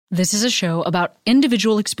This is a show about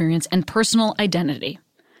individual experience and personal identity.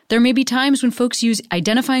 There may be times when folks use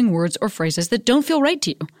identifying words or phrases that don't feel right to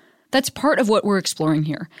you. That's part of what we're exploring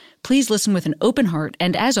here. Please listen with an open heart,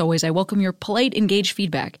 and as always, I welcome your polite, engaged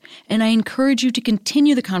feedback, and I encourage you to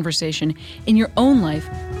continue the conversation in your own life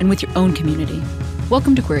and with your own community.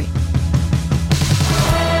 Welcome to Query.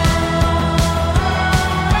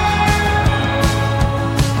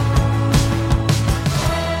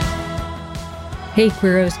 Hey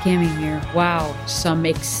Queeros, Cami here. Wow, some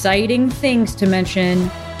exciting things to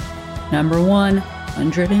mention. Number one,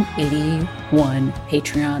 181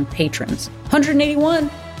 Patreon patrons.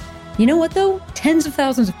 181! You know what though? Tens of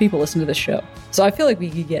thousands of people listen to this show. So I feel like we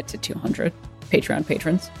could get to 200 Patreon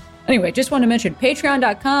patrons. Anyway, just want to mention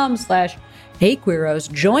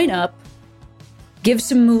patreon.com/HeyQueeros. Join up. Give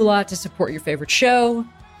some moolah to support your favorite show.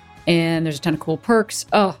 And there's a ton of cool perks.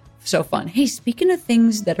 Oh, so fun. Hey, speaking of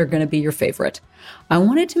things that are going to be your favorite, I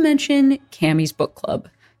wanted to mention Cami's book club.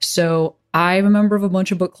 So I'm a member of a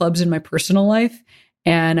bunch of book clubs in my personal life,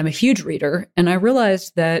 and I'm a huge reader. And I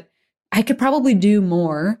realized that I could probably do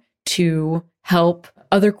more to help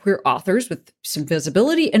other queer authors with some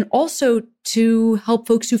visibility and also to help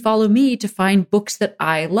folks who follow me to find books that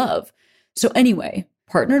I love. So anyway,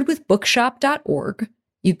 partnered with bookshop.org.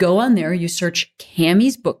 You go on there, you search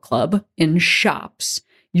Cami's book club in shops.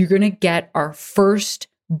 You're going to get our first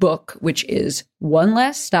book, which is One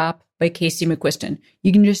Last Stop by Casey McQuiston.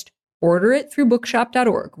 You can just order it through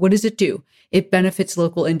bookshop.org. What does it do? It benefits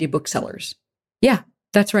local indie booksellers. Yeah,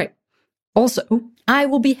 that's right. Also, I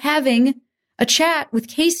will be having a chat with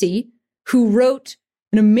Casey, who wrote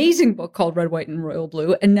an amazing book called Red, White, and Royal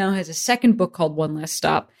Blue, and now has a second book called One Last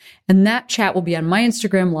Stop. And that chat will be on my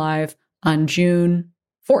Instagram Live on June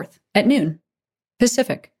 4th at noon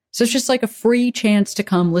Pacific. So it's just like a free chance to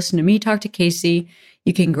come listen to me talk to Casey.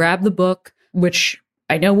 You can grab the book, which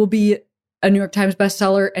I know will be a New York Times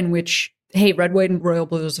bestseller, and which, hey, Red, White, and Royal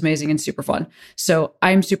Blue is amazing and super fun. So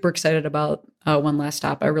I'm super excited about One Last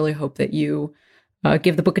Stop. I really hope that you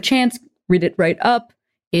give the book a chance, read it right up.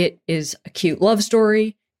 It is a cute love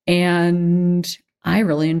story, and I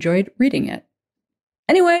really enjoyed reading it.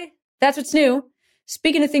 Anyway, that's what's new.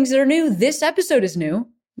 Speaking of things that are new, this episode is new.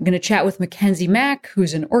 I'm going to chat with McKensie Mack,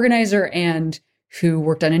 who's an organizer and who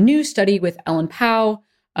worked on a new study with Ellen Pao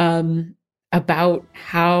about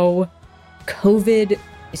how COVID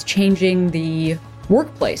is changing the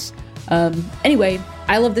workplace. Anyway,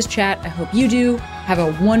 I love this chat. I hope you do. Have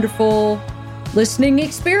a wonderful listening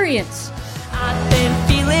experience. I've been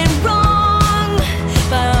feeling wrong,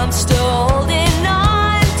 but I'm still holding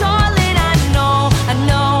on, darling.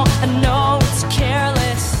 I know it's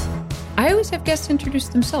careless. I always have guests introduce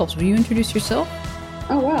themselves. Will you introduce yourself?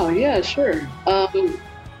 Oh, wow. Yeah, sure.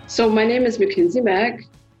 So my name is McKensie Mack.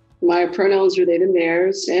 My pronouns are they, them,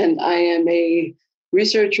 theirs, and I am a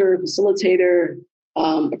researcher, facilitator,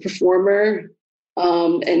 a performer,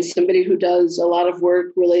 and somebody who does a lot of work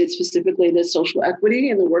related specifically to social equity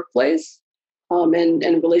in the workplace, and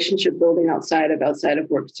relationship building outside of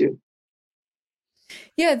work too.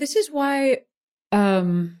 Yeah, this is why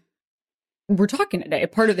we're talking today. A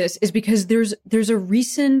part of this is because there's a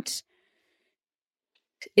recent,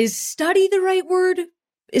 is study the right word?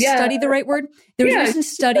 Is study the right word? There was a recent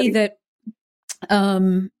study that,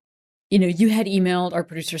 you had emailed our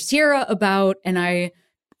producer Sierra about, and I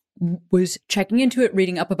was checking into it,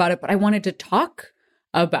 reading up about it, but I wanted to talk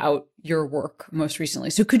about your work most recently.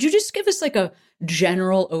 So could you just give us like a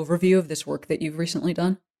general overview of this work that you've recently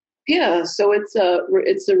done? Yeah, so it's a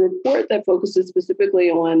report that focuses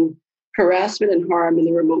specifically on harassment and harm in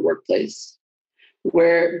the remote workplace,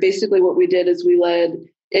 where basically what we did is we led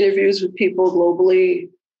interviews with people globally,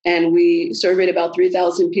 and we surveyed about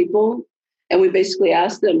 3,000 people. And we basically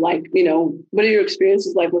asked them, like, what are your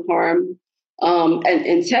experiences like with harm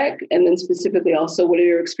and tech? And then specifically also, what are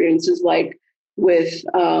your experiences like with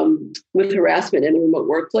harassment in the remote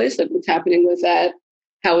workplace? Like, what's happening with that?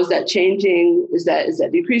 How is that changing? Is that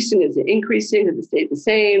decreasing? Is it increasing? Has it stayed the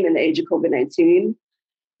same in the age of COVID-19?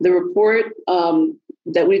 The report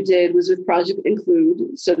that we did was with Project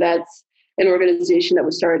Include. So that's an organization that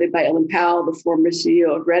was started by Ellen Pao, the former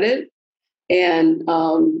CEO of Reddit. And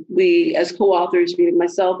we, as co-authors, meaning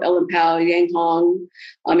myself, Ellen Pao, Yang Hong,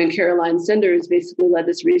 and Caroline Senders, basically led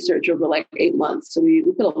this research over like 8 months. So we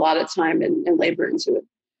put a lot of time and labor into it.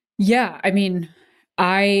 Yeah, I mean,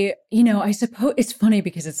 I suppose it's funny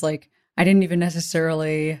because it's like, I didn't even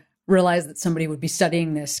necessarily realize that somebody would be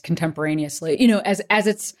studying this contemporaneously, as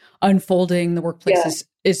it's unfolding. The workplace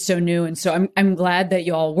is so new. And so I'm glad that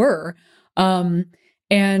y'all were.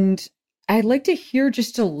 And I'd like to hear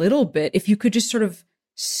just a little bit, if you could just sort of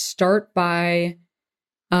start by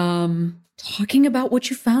talking about what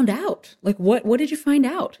you found out. Like, what did you find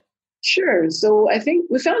out? Sure. So I think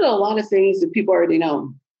we found out a lot of things that people already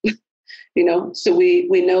know. So we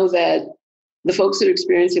know that the folks that are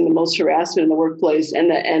experiencing the most harassment in the workplace and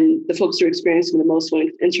the folks who are experiencing the most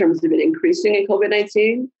in terms of it increasing in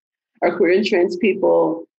COVID-19 are queer and trans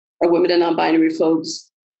people, are women and non-binary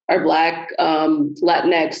folks, are Black,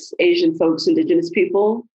 Latinx, Asian folks, Indigenous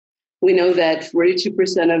people. We know that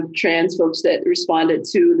 42% of trans folks that responded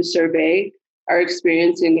to the survey are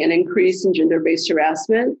experiencing an increase in gender-based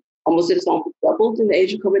harassment. It's almost doubled in the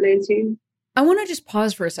age of COVID-19. I want to just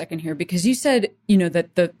pause for a second here because you said,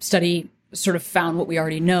 that the study sort of found what we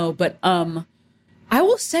already know, but I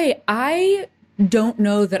will say I don't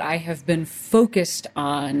know that I have been focused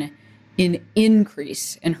on an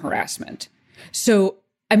increase in harassment. So,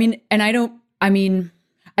 I'd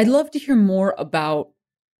love to hear more about,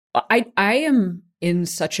 I am in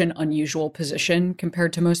such an unusual position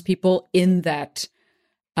compared to most people in that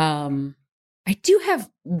I do have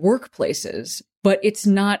workplaces, but it's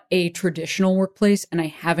not a traditional workplace. And I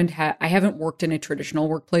haven't worked in a traditional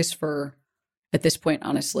workplace for, at this point,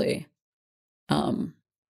 honestly,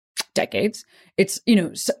 decades. It's,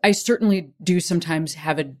 I certainly do sometimes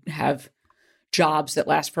have jobs that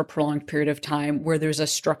last for a prolonged period of time where there's a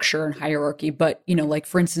structure and hierarchy. But, like,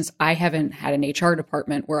 for instance, I haven't had an HR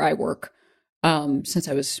department where I work since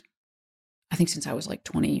I was like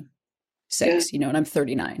 26, and I'm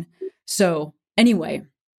 39. So anyway,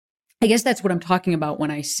 I guess that's what I'm talking about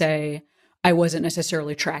when I say I wasn't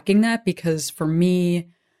necessarily tracking that, because for me,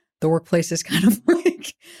 the workplace is kind of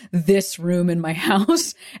like this room in my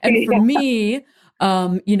house. And for me,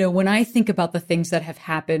 when I think about the things that have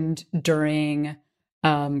happened during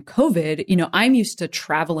COVID, I'm used to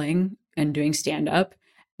traveling and doing stand-up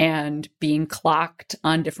and being clocked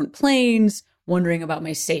on different planes, wondering about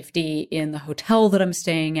my safety in the hotel that I'm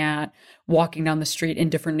staying at, walking down the street in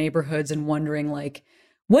different neighborhoods and wondering, like,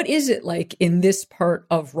 what is it like in this part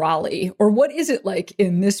of Raleigh? Or what is it like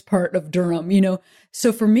in this part of Durham?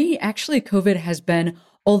 So for me, actually, COVID has been,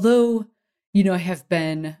 although, I have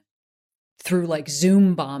been through like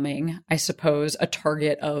Zoom bombing, I suppose, a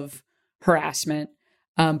target of harassment.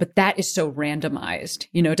 But that is so randomized,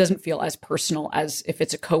 it doesn't feel as personal as if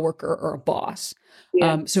it's a coworker or a boss.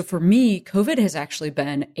 Yeah. So for me, COVID has actually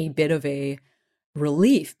been a bit of a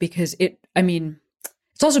relief because it's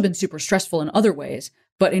also been super stressful in other ways,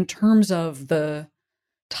 but in terms of the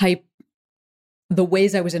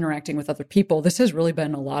ways I was interacting with other people, this has really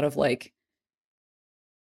been a lot of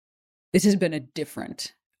this has been a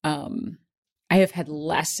different, I have had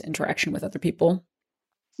less interaction with other people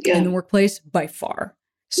in the workplace by far.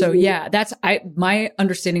 So that's my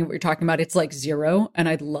understanding of what you're talking about. It's like zero, and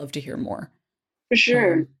I'd love to hear more. For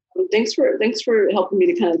sure. Thanks for helping me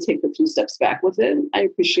to kind of take a few steps back with it. I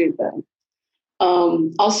appreciate that.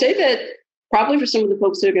 I'll say that probably for some of the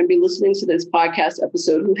folks that are going to be listening to this podcast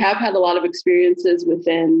episode who have had a lot of experiences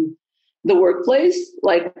within the workplace,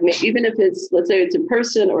 like even if it's, let's say it's in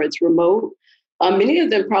person or it's remote, many of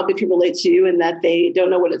them probably can relate to you in that they don't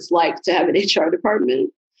know what it's like to have an HR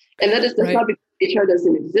department. And that's not because HR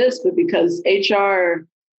doesn't exist, but because HR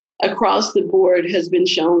across the board has been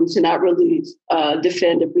shown to not really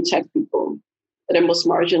defend and protect people that are most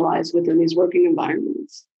marginalized within these working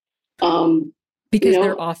environments. Because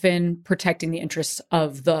they're often protecting the interests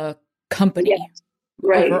of the company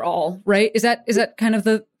overall, right? Is that kind of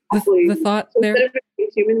the thought there? Instead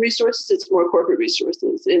of human resources, it's more corporate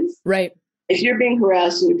resources. It's right. If you're being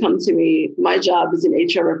harassed and you come to me, my job as an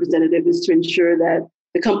HR representative is to ensure that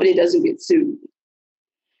the company doesn't get sued.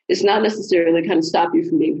 It's not necessarily kind of stop you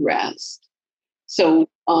from being harassed. So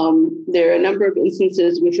there are a number of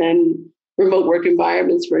instances within remote work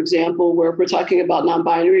environments, for example, where we're talking about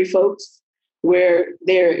non-binary folks, where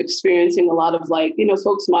they're experiencing a lot of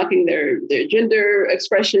folks mocking their gender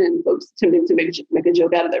expression, folks attempting to make a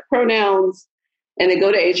joke out of their pronouns. And they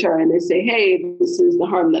go to HR and they say, hey, this is the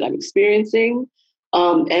harm that I'm experiencing.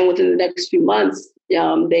 And within the next few months,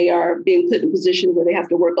 they are being put in a position where they have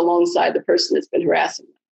to work alongside the person that's been harassing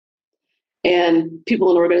them. And people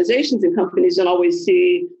in organizations and companies don't always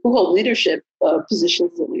see, who hold leadership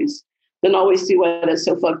positions at least, don't always see why that's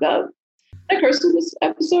so fucked up. Can I curse in this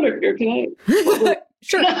episode or can I?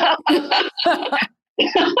 Sure.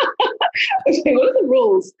 Okay, what are the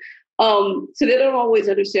rules? So they don't always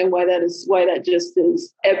understand why that just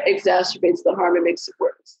exacerbates the harm and makes it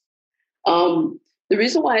worse. The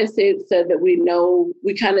reason why I said that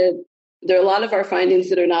there are a lot of our findings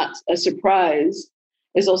that are not a surprise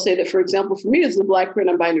is I'll say that, for example, for me as a Black queer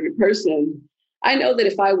non-binary person, I know that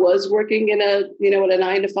if I was working in a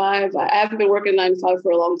 9 to 5, I haven't been working 9 to 5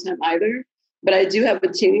 for a long time either. But I do have a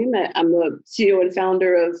team. I'm the CEO and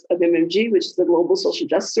founder of MMG, which is the global social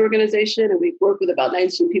justice organization. And we work with about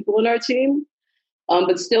 19 people in our team.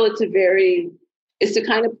 But still, it's the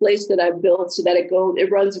kind of place that I've built so that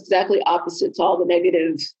it runs exactly opposite to all the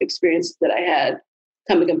negative experiences that I had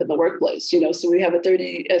coming up in the workplace. So we have a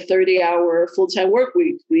 30-hour full-time work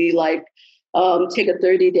week. We take a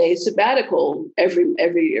 30-day sabbatical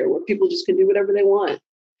every year where people just can do whatever they want.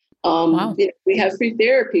 Wow. We have free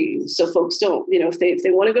therapy, so folks don't, if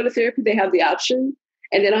they want to go to therapy, they have the option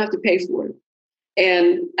and they don't have to pay for it.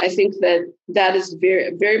 And I think that is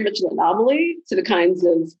very, very much an anomaly to the kinds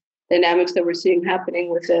of dynamics that we're seeing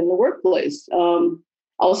happening within the workplace.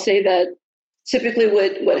 I'll say that typically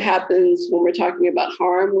what happens when we're talking about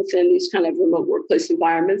harm within these kind of remote workplace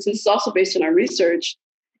environments, and it's also based on our research,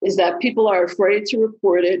 is that people are afraid to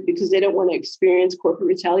report it because they don't want to experience corporate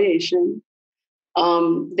retaliation.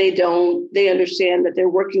 They understand that they're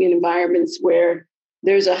working in environments where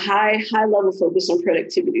there's a high level focus on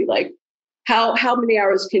productivity, like how many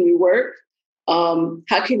hours can you work?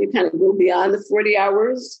 How can you kind of go beyond the 40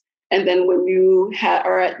 hours? And then when you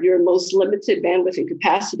are at your most limited bandwidth and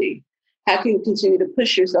capacity, how can you continue to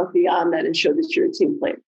push yourself beyond that and show that you're a team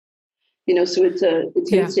player? So it's a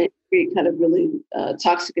kind of really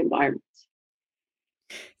toxic environment.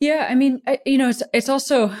 Yeah, I mean, it's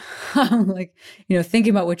also thinking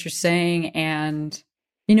about what you're saying, and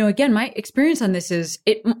again, my experience on this is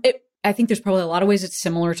I think there's probably a lot of ways it's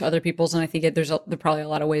similar to other people's, and I think there's probably a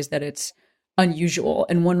lot of ways that it's unusual.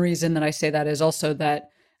 And one reason that I say that is also that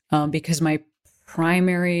because my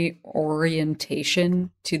primary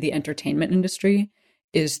orientation to the entertainment industry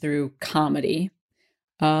is through comedy.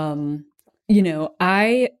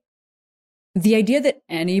 The idea that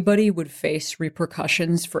anybody would face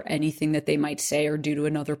repercussions for anything that they might say or do to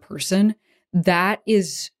another person, that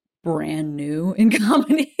is brand new in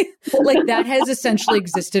comedy. Like that has essentially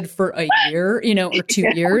existed for a year, or 2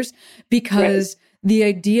 years, because the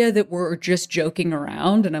idea that we're just joking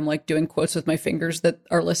around, and I'm like doing quotes with my fingers that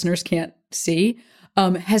our listeners can't see,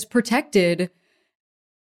 has protected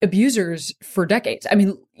abusers for decades. I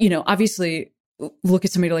mean, obviously, look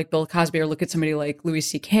at somebody like Bill Cosby or look at somebody like Louis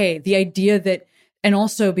C.K. The idea that, and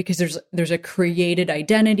also because there's a created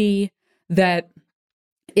identity that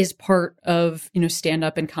is part of,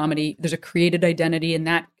 stand-up and comedy. There's a created identity, and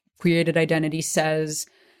that created identity says,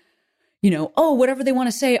 whatever they want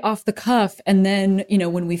to say off the cuff. And then,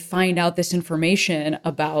 when we find out this information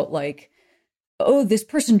about this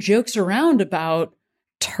person jokes around about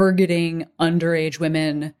targeting underage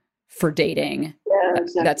women for dating. Yeah,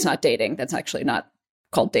 exactly. That's not dating. That's actually not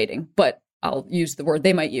called dating, but I'll use the word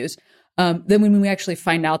they might use. Then when we actually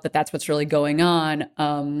find out that that's what's really going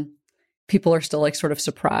on, people are still sort of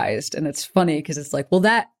surprised. And it's funny because it's like, well,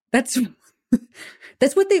 that's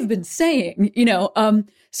what they've been saying,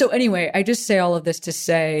 So anyway, I just say all of this to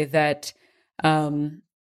say that, I'd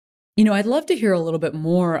love to hear a little bit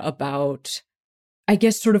more about, I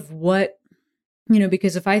guess, sort of what,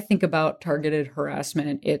 because if I think about targeted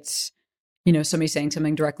harassment, it's, somebody saying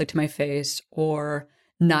something directly to my face or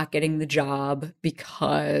not getting the job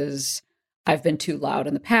because I've been too loud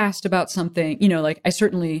in the past about something, I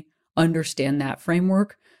certainly understand that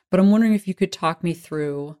framework, but I'm wondering if you could talk me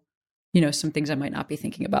through, some things I might not be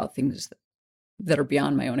thinking about, things that are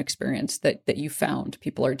beyond my own experience that you found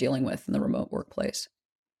people are dealing with in the remote workplace.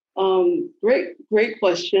 Great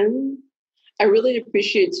question. I really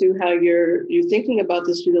appreciate too how you're thinking about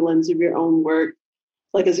this through the lens of your own work,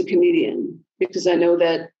 like as a comedian, because I know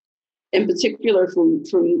that in particular from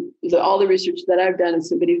all the research that I've done as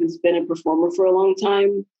somebody who's been a performer for a long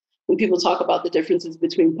time, when people talk about the differences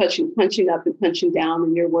between punching up and punching down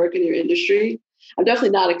in your work and your industry, I'm definitely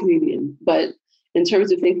not a comedian, but in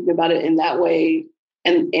terms of thinking about it in that way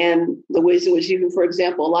and the ways in which even, for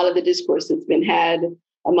example, a lot of the discourse that's been had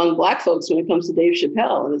among Black folks when it comes to Dave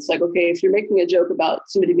Chappelle. And it's like, okay, if you're making a joke about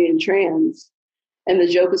somebody being trans and the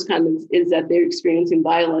joke is that they're experiencing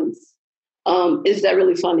violence, is that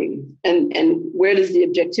really funny? And where does the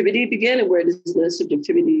objectivity begin and where does the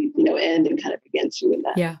subjectivity, end and kind of begin to in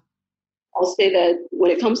that? Yeah. I'll say that when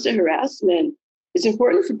it comes to harassment, it's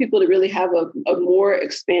important for people to really have a more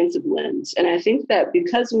expansive lens. And I think that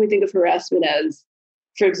because when we think of harassment as,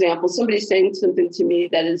 for example, somebody saying something to me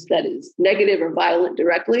that is negative or violent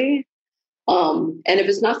directly, and if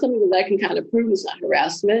it's not something that I can kind of prove is not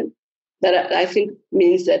harassment, that I think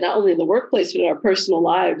means that not only in the workplace, but in our personal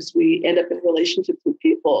lives, we end up in relationships with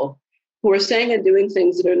people who are saying and doing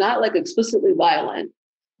things that are not explicitly violent,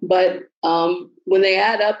 but when they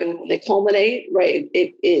add up and when they culminate, right,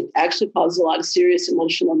 it actually causes a lot of serious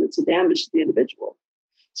emotional and mental damage to the individual.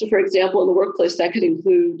 So, for example, in the workplace, that could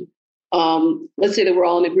include let's say that we're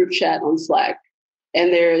all in a group chat on Slack,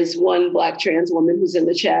 and there's one Black trans woman who's in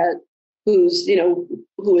the chat who's,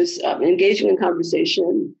 who is engaging in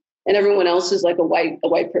conversation, and everyone else is like a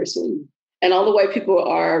white person. And all the white people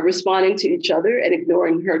are responding to each other and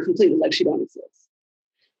ignoring her completely, like she don't exist.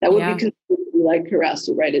 That would be considered like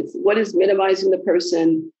harassment, right? It's what is minimizing the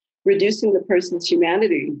person, reducing the person's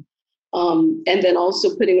humanity, and then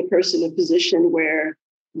also putting a person in a position where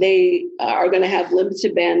they are going to have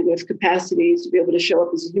limited bandwidth capacities to be able to show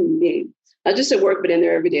up as a human being, not just at work, but in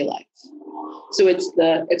their everyday lives. So it's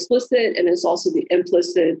the explicit and it's also the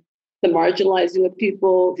implicit, the marginalizing of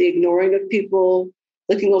people, the ignoring of people,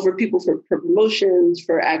 looking over people for promotions,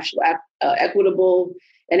 for actual equitable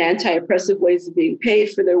and anti-oppressive ways of being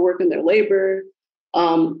paid for their work and their labor.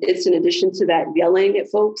 It's in addition to that, yelling at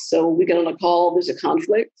folks. So we get on a call, there's a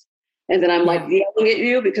conflict. And then I'm like yelling at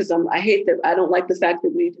you because I hate that. I don't like the fact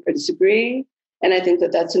that we are disagreeing. And I think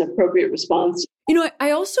that that's an appropriate response.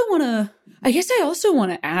 I also want to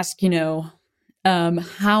ask,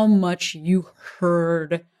 how much you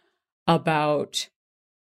heard about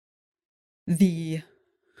the,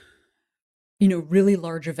 really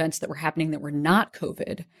large events that were happening that were not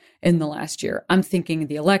COVID in the last year. I'm thinking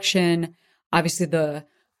the election, obviously the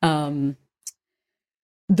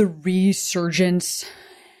resurgence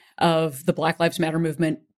of the Black Lives Matter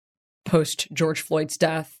movement post George Floyd's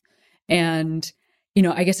death. And,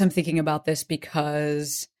 I guess I'm thinking about this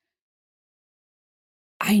because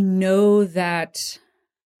I know that,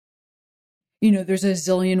 there's a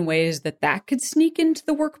zillion ways that could sneak into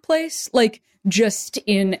the workplace, like just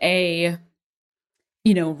in a,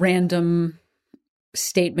 random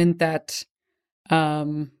statement that,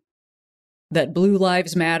 that Blue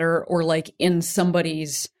Lives Matter, or like in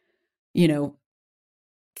somebody's,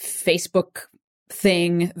 Facebook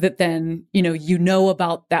thing that then,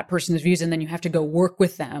 about that person's views, and then you have to go work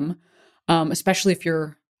with them, especially if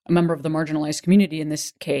you're a member of the marginalized community in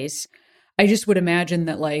this case. I just would imagine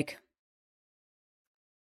that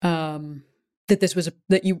I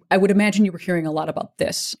would imagine you were hearing a lot about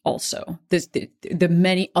this also, the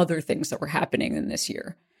many other things that were happening in this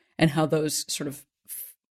year and how those sort of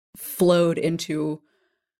flowed into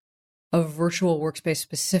a virtual workspace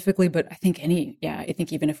specifically, but I think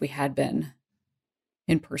even if we had been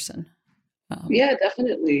in person. Yeah,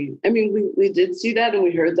 definitely. I mean, we did see that and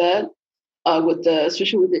we heard that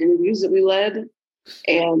especially with the interviews that we led.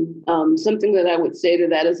 And something that I would say to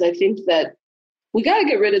that is I think that we got to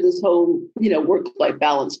get rid of this whole, work-life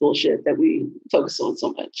balance bullshit that we focus on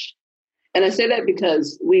so much. And I say that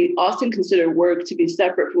because we often consider work to be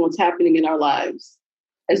separate from what's happening in our lives,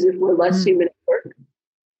 as if we're less human at work.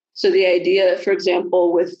 So the idea, for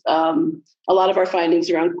example, with a lot of our findings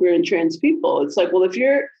around queer and trans people, it's like, well, if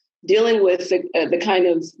you're dealing with the kind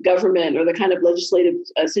of government or the kind of legislative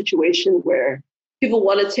situation where people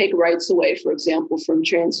want to take rights away, for example, from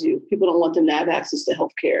trans youth, people don't want them to have access to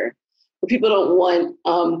healthcare, or people don't want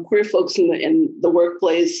queer folks in the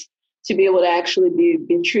workplace to be able to actually be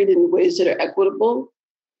treated in ways that are equitable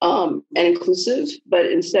and inclusive, but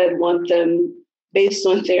instead want them based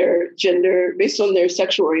on their gender, based on their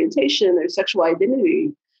sexual orientation, their sexual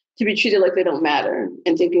identity, to be treated like they don't matter,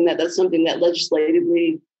 and thinking that that's something that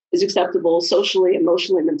legislatively is acceptable, socially,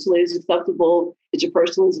 emotionally, mentally is acceptable,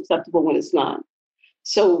 interpersonally is acceptable when it's not.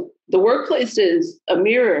 So the workplace is a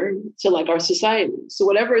mirror to our society. So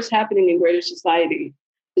whatever is happening in greater society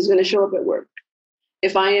is going to show up at work.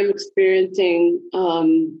 If I am experiencing,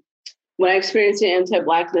 when I experience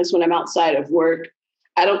anti-Blackness when I'm outside of work,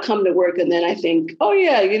 I don't come to work and then I think, oh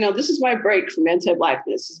yeah, this is my break from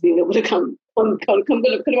anti-Blackness, is being able to come to my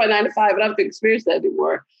 9 to 5, and I don't have to experience that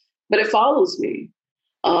anymore. But it follows me.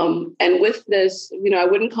 And with this, I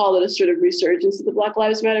wouldn't call it a sort of resurgence of the Black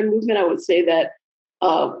Lives Matter movement. I would say that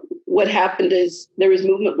what happened is there was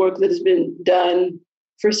movement work that has been done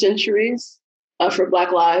for centuries for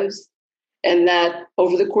Black lives. And that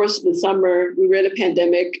over the course of the summer, we were in a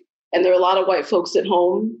pandemic and there were a lot of white folks at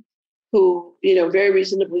home who, very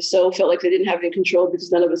reasonably so, felt like they didn't have any control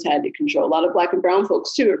because none of us had any control. A lot of Black and brown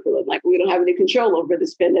folks too are feeling like we don't have any control over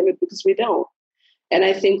this pandemic because we don't. And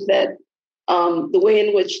I think that the way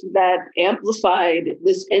in which that amplified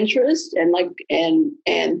this interest and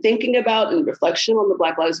thinking about and reflection on the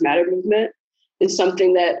Black Lives Matter movement is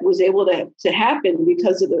something that was able to happen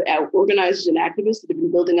because of the organizers and activists that have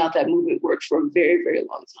been building out that movement work for a very, very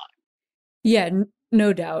long time. Yeah,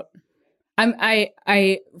 no doubt.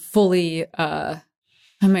 I fully, I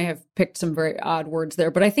may have picked some very odd words there,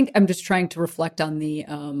 but I think I'm just trying to reflect on the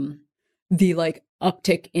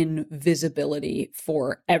uptick in visibility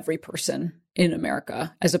for every person in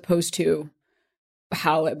America, as opposed to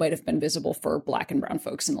how it might have been visible for Black and brown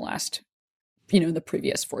folks in the last, the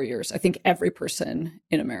previous 4 years. I think every person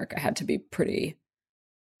in America had to be pretty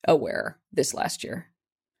aware this last year.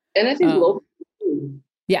 And I think globally.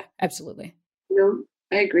 Yeah, absolutely.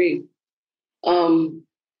 I agree. And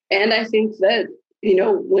I think that,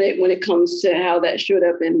 when it comes to how that showed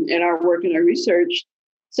up in our work and our research,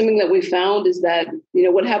 something that we found is that,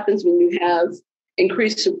 what happens when you have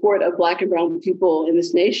increased support of Black and brown people in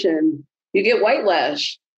this nation, you get white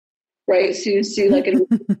lash, right? So you see like an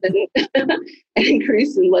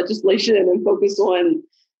increase in legislation and focus on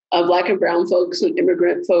Black and brown folks and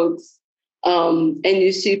immigrant folks. And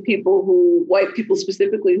you see white people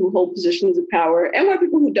specifically, who hold positions of power, and white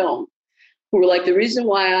people who don't, who are like, the reason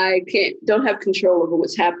why I don't have control over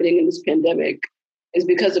what's happening in this pandemic is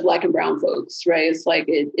because of Black and brown folks, right? It's like,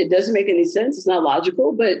 it doesn't make any sense. It's not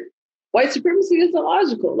logical, but white supremacy isn't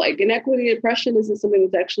logical. Like inequity and oppression isn't something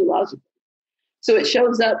that's actually logical. So it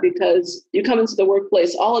shows up because you come into the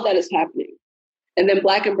workplace, all of that is happening. And then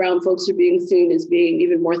Black and brown folks are being seen as being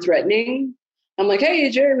even more threatening. I'm like, hey,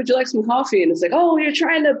 Jerry, would you like some coffee? And it's like, oh, you're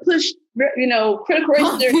trying to push, critical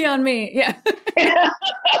race theory on me. Yeah.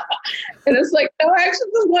 And it's like, no, I actually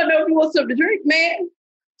just want to know if you want something to drink, man.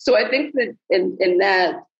 So I think that in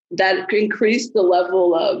that increased the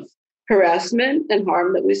level of harassment and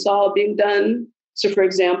harm that we saw being done. So, for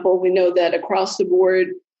example, we know that across the board,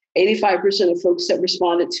 85% of folks that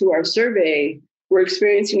responded to our survey were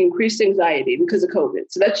experiencing increased anxiety because of COVID.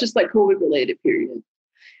 So that's just like COVID-related, period.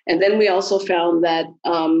 And then we also found that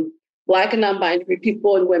Black and non-binary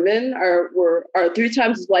people and women are 3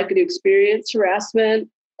 times as likely to experience harassment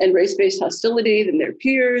and race-based hostility than their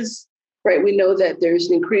peers, right? We know that there's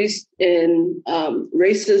an increase in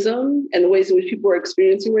racism and the ways in which people are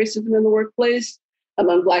experiencing racism in the workplace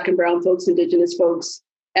among Black and brown folks, Indigenous folks.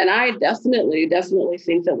 And I definitely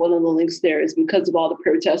think that one of the links there is because of all the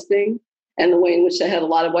protesting and the way in which they had a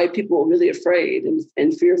lot of white people really afraid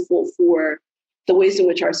and fearful for the ways in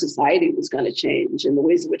which our society was going to change and the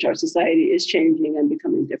ways in which our society is changing and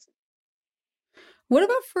becoming different. What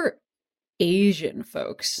about for Asian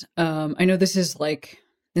folks? I know this is like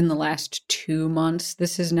in the last 2 months,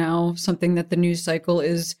 this is now something that the news cycle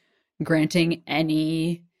is granting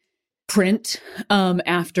any print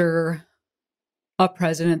after a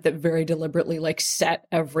president that very deliberately set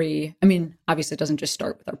obviously it doesn't just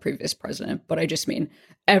start with our previous president, but I just mean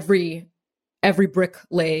every brick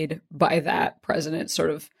laid by that president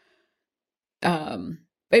sort of,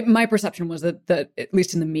 my perception was that at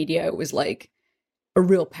least in the media, it was like a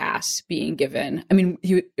real pass being given. I mean,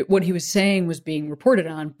 what he was saying was being reported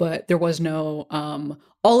on, but there was no,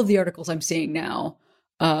 all of the articles I'm seeing now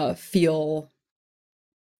feel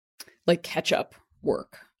like catch-up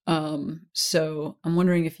work. So I'm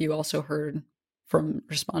wondering if you also heard from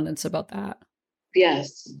respondents about that.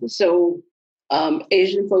 Yes. So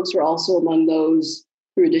Asian folks were also among those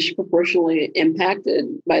who were disproportionately impacted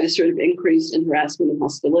by the sort of increase in harassment and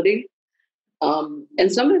hostility.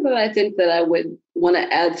 And something that I think that I would want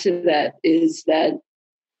to add to that is that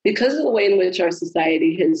because of the way in which our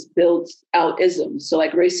society has built out isms, so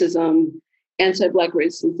like racism, anti-Black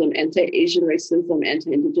racism, anti-Asian racism,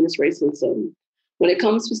 anti-Indigenous racism, when it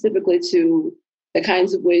comes specifically to the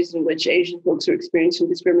kinds of ways in which Asian folks are experiencing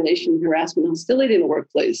discrimination, harassment, and hostility in the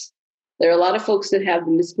workplace, there are a lot of folks that have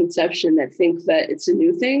the misconception that think that it's a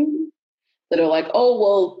new thing, that are like, oh,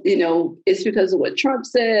 well, it's because of what Trump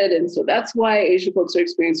said. And so that's why Asian folks are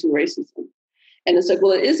experiencing racism. And it's like,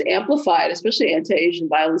 well, it is amplified, especially anti-Asian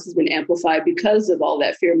violence has been amplified because of all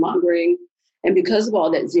that fear mongering and because of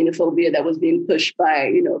all that xenophobia that was being pushed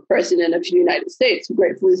by, president of the United States, who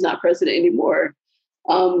gratefully is not president anymore.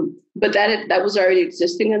 But that was already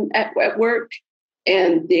existing at work.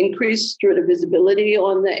 And the increased sort of visibility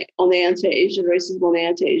on the anti-Asian racism, on the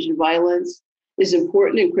anti-Asian violence is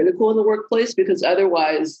important and critical in the workplace, because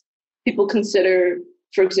otherwise people consider,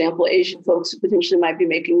 for example, Asian folks who potentially might be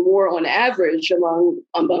making more on average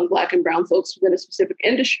among Black and brown folks within a specific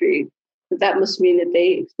industry, that must mean that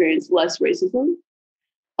they experience less racism.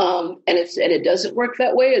 And it doesn't work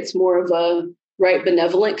that way. It's more of a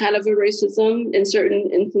benevolent kind of a racism in certain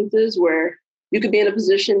instances where you could be in a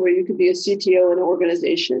position where you could be a CTO in an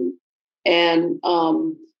organization. And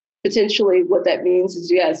potentially what that means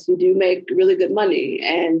is, yes, you do make really good money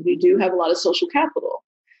and you do have a lot of social capital.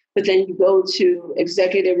 But then you go to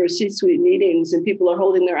executive or C-suite meetings and people are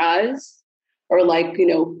holding their eyes or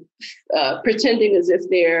pretending as if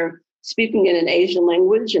they're speaking in an Asian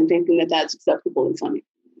language and thinking that that's acceptable and funny.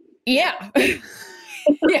 Yeah.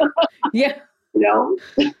 Yeah. Yeah.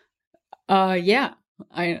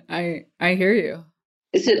 I hear you.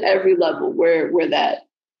 It's at every level where that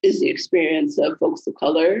is the experience of folks of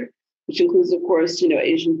color, which includes, of course,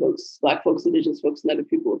 Asian folks, Black folks, Indigenous folks, and other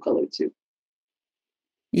people of color too.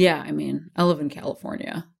 Yeah, I mean, I live in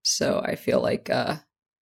California, so I feel like,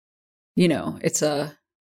 it's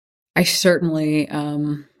I certainly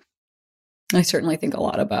think a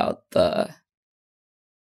lot about the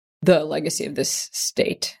legacy of this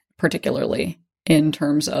state, particularly in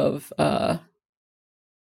terms of,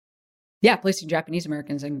 placing Japanese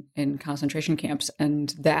Americans in concentration camps.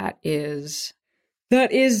 And that is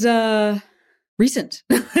recent.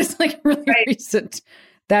 It's like really recent.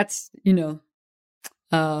 That's,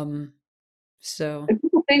 so. And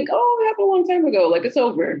people think, it happened a long time ago. Like, it's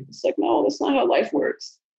over. It's like, no, that's not how life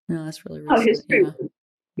works. No, that's really recent. How history works,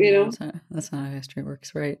 That's not how history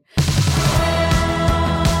works, right?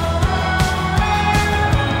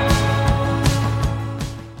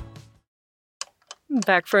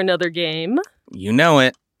 Back for another game. You know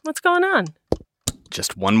it. What's going on?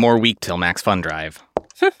 Just one more week till Max Fun Drive.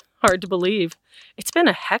 Hard to believe. It's been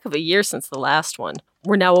a heck of a year since the last one.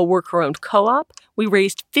 We're now a worker-owned co-op. We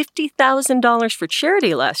raised $50,000 for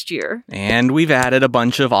charity last year. And we've added a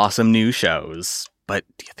bunch of awesome new shows. But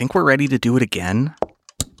do you think we're ready to do it again?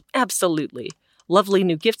 Absolutely. Lovely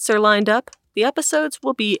new gifts are lined up. The episodes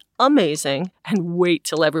will be amazing, and wait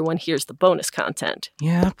till everyone hears the bonus content.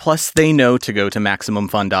 Yeah, plus they know to go to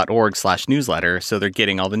MaximumFun.org/newsletter, so they're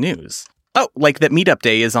getting all the news. Oh, like that meetup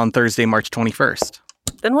day is on Thursday, March 21st.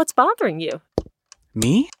 Then what's bothering you?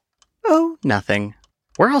 Me? Oh, nothing.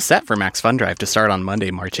 We're all set for Max Fun Drive to start on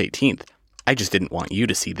Monday, March 18th. I just didn't want you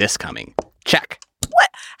to see this coming. Check. What?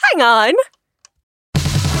 Hang on.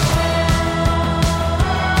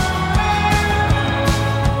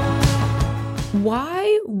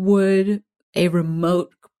 Why would a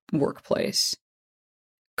remote workplace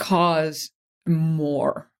cause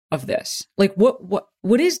more of this? Like,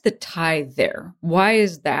 what is the tie there? Why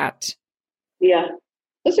is that? Yeah,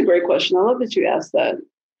 that's a great question. I love that you asked that.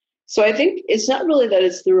 So I think it's not really that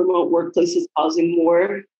it's the remote workplace is causing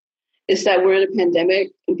more. It's that we're in a pandemic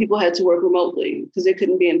and people had to work remotely because they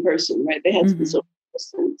couldn't be in person, right? They had to be social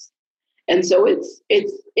distance. And so it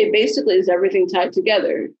basically is everything tied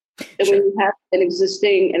together. And when you have an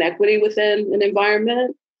existing inequity within an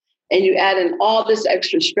environment and you add in all this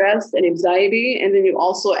extra stress and anxiety, and then you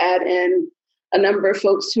also add in a number of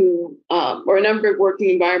folks who, or a number of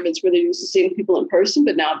working environments where they're used to seeing people in person,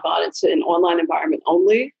 but now gone into an online environment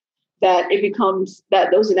only, that it becomes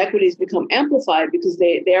that those inequities become amplified because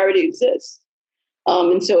they already exist.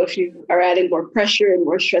 And so if you are adding more pressure and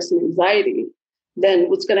more stress and anxiety, then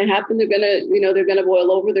what's going to happen? They're going to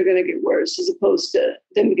boil over. They're going to get worse as opposed to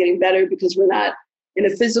them getting better because we're not in a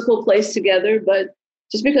physical place together. But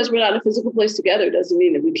just because we're not in a physical place together doesn't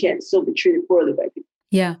mean that we can't still be treated poorly by people.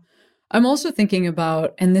 Yeah. I'm also thinking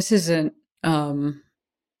about, and this isn't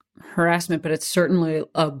harassment, but it's certainly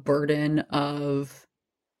a burden of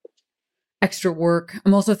extra work.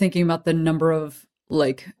 I'm also thinking about the number of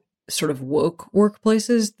sort of woke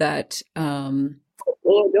workplaces that don't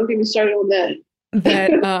get me started on that.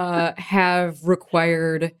 that have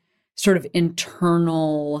required sort of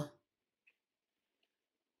internal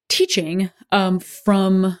teaching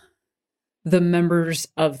from the members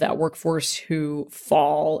of that workforce who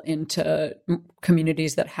fall into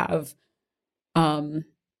communities that have been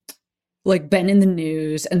in the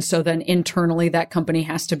news. And so then internally that company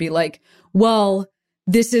has to be like, well,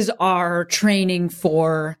 this is our training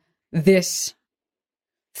for this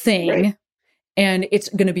thing. Right. And it's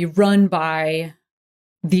going to be run by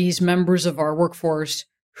these members of our workforce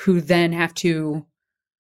who then have to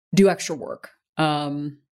do extra work.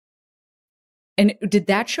 And did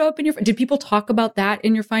that show up did people talk about that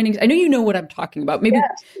in your findings? I know you know what I'm talking about. Maybe,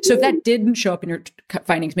 yes. So if that didn't show up in your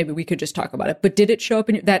findings, maybe we could just talk about it. But did it show up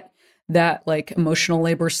in that like emotional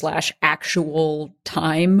labor / actual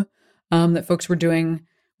time that folks were doing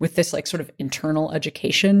with this like sort of internal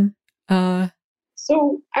education?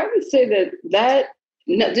 So I would say that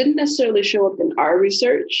didn't necessarily show up in our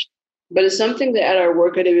research, but it's something that at our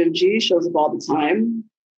work at MMG shows up all the time,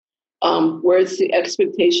 where it's the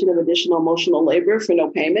expectation of additional emotional labor for no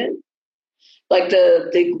payment. Like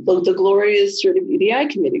the glorious sort of EDI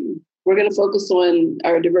committee. We're going to focus on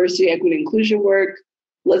our diversity, equity, inclusion work.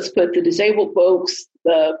 Let's put the disabled folks,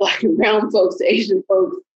 the Black and brown folks, the Asian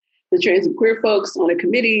folks, the trans and queer folks on a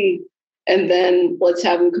committee. And then let's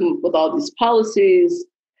have them come up with all these policies,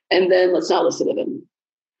 and then let's not listen to them.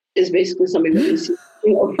 Is basically something that we see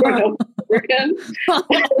over and over again. Oh,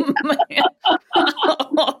 man.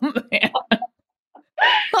 Oh, man.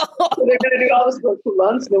 So they're going to do all this work for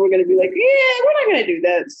months, and then we're going to be like, yeah, we're not going to do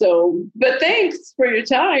that. So, but thanks for your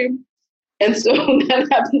time. And so that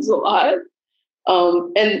happens a lot.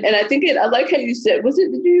 And I think I like how you said, did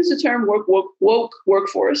you use the term woke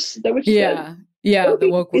workforce? Is that what you said? Yeah, the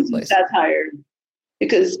woke workplace. Satire.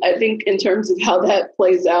 Because I think in terms of how that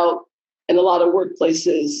plays out in a lot of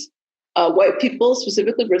workplaces, white people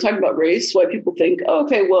specifically, we're talking about race, white people think, oh,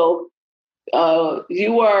 okay, well,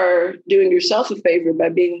 you are doing yourself a favor by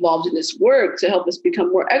being involved in this work to help us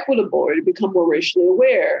become more equitable or to become more racially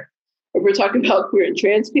aware. If we're talking about queer and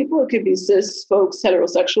trans people, it could be cis folks,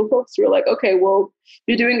 heterosexual folks who are like, okay, well,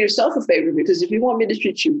 you're doing yourself a favor because if you want me to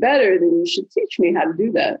treat you better, then you should teach me how to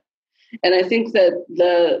do that. And I think that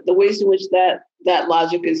the ways in which that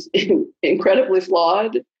logic is incredibly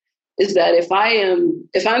flawed is that if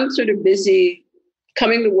I'm sort of busy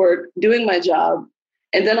coming to work, doing my job,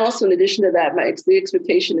 and then also in addition to that, the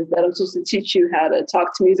expectation is that I'm supposed to teach you how to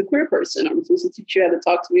talk to me as a queer person. I'm supposed to teach you how to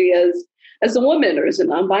talk to me as a woman or as a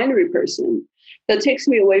non-binary person. That takes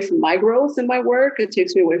me away from my growth in my work. It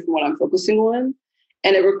takes me away from what I'm focusing on.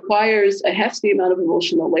 And it requires a hefty amount of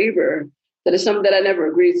emotional labor that is something that I never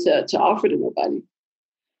agreed to offer to nobody.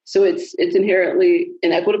 So it's inherently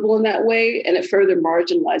inequitable in that way. And it further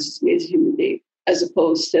marginalizes me as a human being, as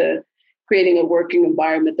opposed to creating a working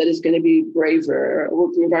environment that is going to be braver, a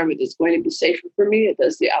working environment that's going to be safer for me. It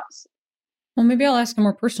does the opposite. Well, maybe I'll ask a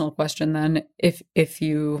more personal question then. If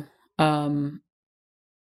you, we're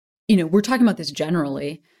talking about this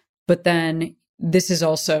generally, but then this is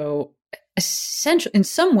also essential in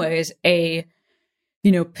some ways, a,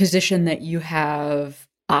 position that you have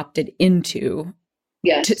opted into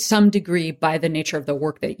to some degree by the nature of the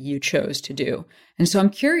work that you chose to do. And so I'm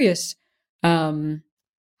curious,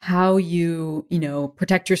 how you,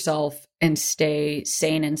 protect yourself and stay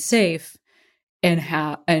sane and safe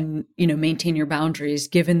and maintain your boundaries,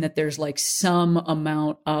 given that there's like some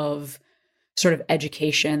amount of sort of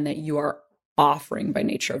education that you are offering by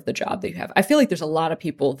nature of the job that you have. I feel like there's a lot of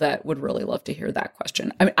people that would really love to hear that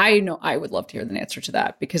question. I mean, I know I would love to hear the answer to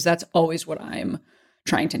that because that's always what I'm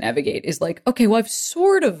trying to navigate is like, okay, well, I've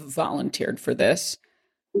sort of volunteered for this.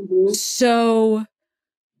 Mm-hmm. So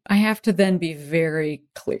I have to then be very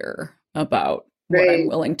clear about what I'm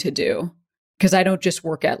willing to do. Because I don't just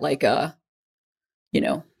work at like a,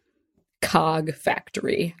 cog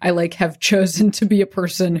factory. I have chosen to be a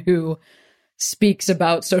person who speaks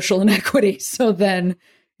about social inequity. So then,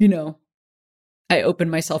 I open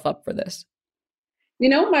myself up for this.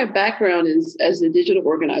 My background is as a digital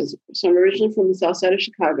organizer. So I'm originally from the South Side of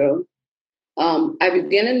Chicago. I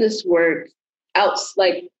began in this work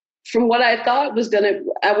from what I thought was going to,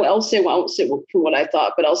 I won't say from what I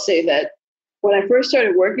thought, but I'll say that when I first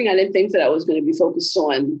started working, I didn't think that I was going to be focused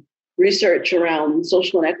on research around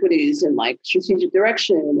social inequities and strategic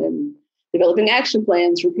direction and developing action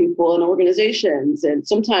plans for people and organizations. And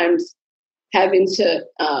sometimes having to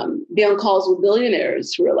be on calls with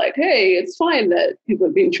billionaires who are like, hey, it's fine that people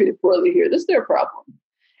are being treated poorly here. This is their problem.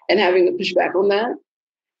 And having to push back on that.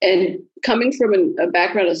 And coming from a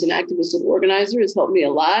background as an activist and organizer has helped me a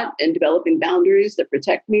lot in developing boundaries that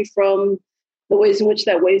protect me from the ways in which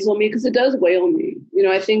that weighs on me, because it does weigh on me.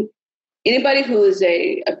 I think anybody who is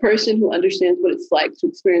a person who understands what it's like to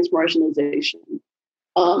experience marginalization,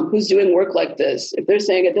 who's doing work like this, if they're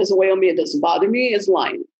saying it doesn't weigh on me, it doesn't bother me, is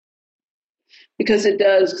lying. Because it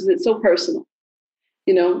does, because it's so personal,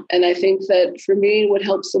 and I think that for me, what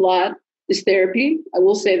helps a lot is therapy. I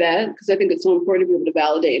will say that because I think it's so important to be able to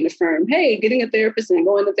validate and affirm, hey, getting a therapist and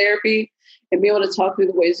going to therapy and be able to talk through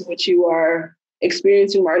the ways in which you are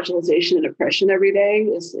experiencing marginalization and oppression every day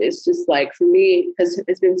is just for me,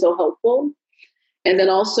 it's been so helpful. And then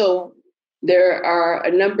also there are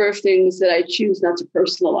a number of things that I choose not to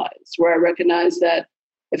personalize, where I recognize that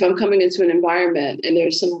if I'm coming into an environment and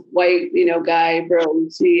there's some white, guy, bro,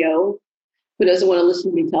 CEO who doesn't want to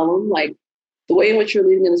listen to me tell him, the way in which you're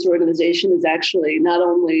leading in this organization is actually not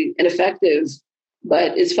only ineffective,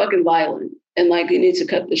 but it's fucking violent. And you need to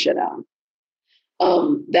cut the shit out.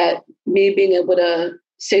 That me being able to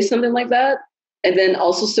say something like that and then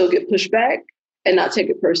also still get pushback and not take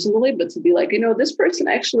it personally, but to be this person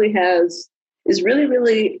actually is really,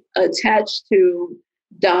 really attached to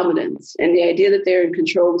dominance and the idea that they're in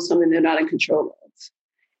control of something they're not in control of.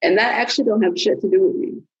 And that actually don't have shit to do with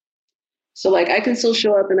me. So I can still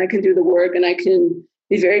show up and I can do the work and I can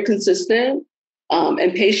be very consistent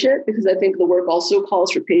and patient, because I think the work also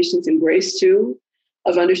calls for patience and grace too,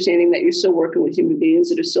 of understanding that you're still working with human beings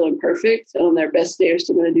that are still imperfect and on their best day are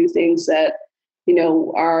still going to do things that,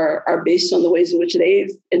 are based on the ways in which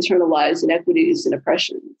they've internalized inequities and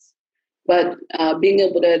oppressions. But being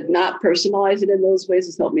able to not personalize it in those ways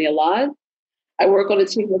has helped me a lot. I work on a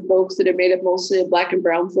team of folks that are made up mostly of Black and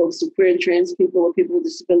brown folks, of queer and trans people, of people with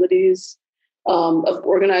disabilities. of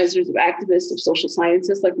organizers, of activists, of social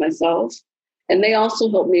scientists like myself. And they also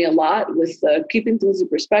help me a lot with keeping things in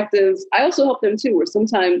perspective. I also help them too, where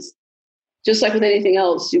sometimes, just like with anything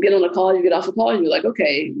else, you get on a call, you get off a call, and you're like,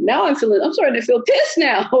 okay, now I'm starting to feel pissed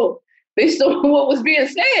now based on what was being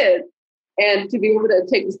said. And to be able to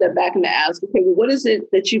take a step back and to ask, okay, well, what is it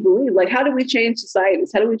that you believe? Like, how do we change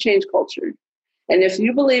societies? How do we change culture? And if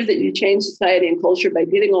you believe that you change society and culture by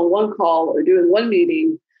getting on one call or doing one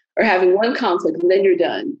meeting or having one conflict, and then you're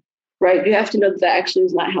done, right? You have to know that actually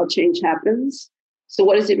is not how change happens. So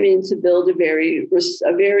what does it mean to build a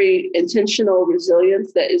very intentional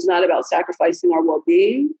resilience that is not about sacrificing our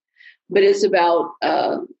well-being, but it's about,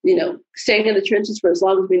 staying in the trenches for as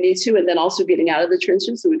long as we need to, and then also getting out of the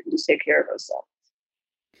trenches so we can just take care of ourselves.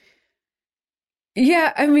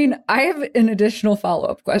 Yeah, I mean, I have an additional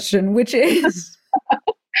follow-up question, which is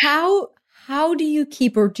how do you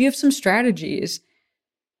keep, or do you have some strategies?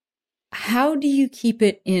 How do you keep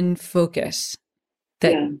it in focus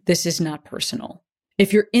that this is not personal?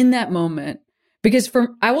 If you're in that moment, because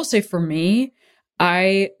I will say for me,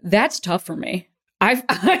 that's tough for me. That's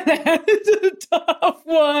a tough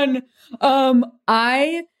one.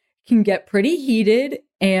 I can get pretty heated,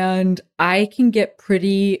 and I can get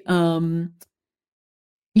pretty, I'm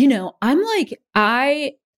like,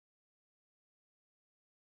 I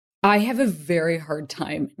have a very hard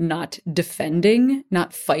time not defending,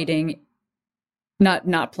 not fighting,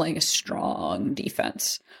 not playing a strong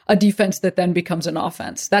defense, a defense that then becomes an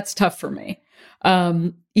offense. That's tough for me.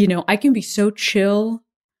 I can be so chill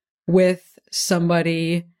with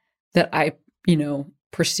somebody that I,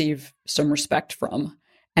 perceive some respect from,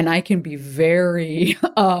 and I can be very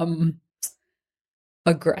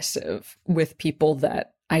aggressive with people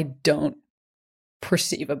that I don't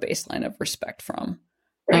perceive a baseline of respect from.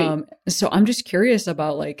 Right. So I'm just curious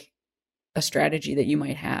about like a strategy that you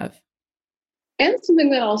might have. And something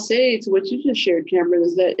that I'll say to what you just shared, Cameron,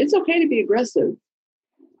 is that it's okay to be aggressive.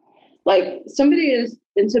 Like, somebody is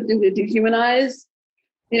attempting to dehumanize,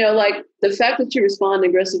 like the fact that you respond in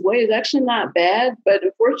an aggressive way is actually not bad. But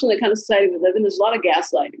unfortunately, the kind of society we live in, there's a lot of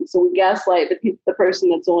gaslighting. So we gaslight the person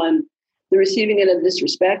that's on the receiving end of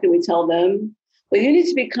disrespect, and we tell them, well, you need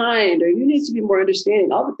to be kind, or you need to be more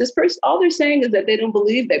understanding. All they're saying is that they don't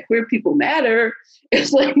believe that queer people matter.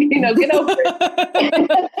 It's like, get over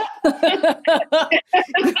it.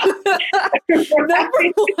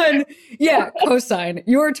 Number one, yeah, cosign.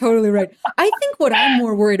 You're totally right. I think what I'm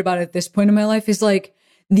more worried about at this point in my life is like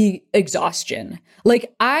the exhaustion.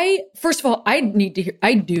 Like, first of all, I do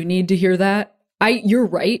need to hear that. You're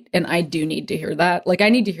right, and I do need to hear that. Like, I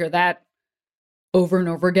need to hear that over and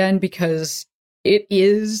over again, because it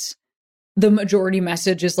is the majority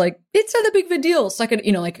message is like, it's not a big of a deal. It's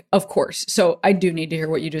like, of course. So I do need to hear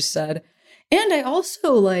what you just said. And I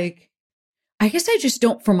also I guess I just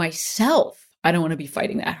don't, for myself, I don't want to be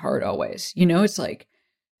fighting that hard always. It's like,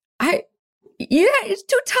 it's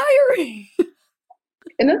too tiring.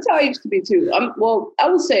 And that's how I used to be too. I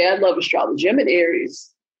would say I love astrology. I'm in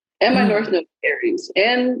Aries, and my North Node is Aries.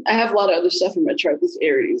 And I have a lot of other stuff in my chart that's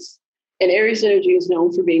Aries. And Aries energy is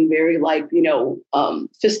known for being very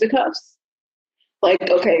fisticuffs. Like,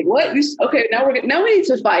 okay, what? Now we need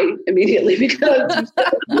to fight immediately because you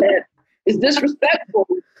said that is disrespectful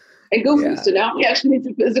and goofy. Yeah. So now we actually need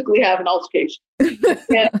to physically have an altercation.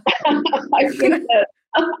 And I think that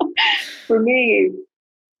for me,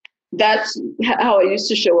 that's how I used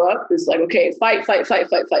to show up. It's like, okay, fight,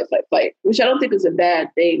 which I don't think is a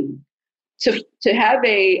bad thing. To have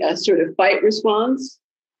a sort of fight response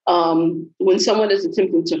when someone is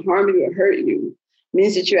attempting to harm you or hurt you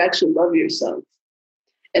means that you actually love yourself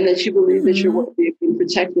and that you believe that you're worthy of being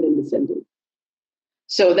protected and defended.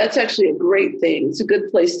 So that's actually a great thing. It's a good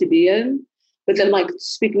place to be in. But then, like,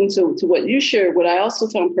 speaking to what you shared, what I also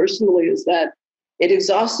found personally is that it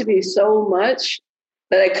exhausted me so much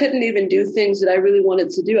that I couldn't even do things that I really wanted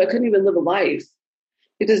to do. I couldn't even live a life,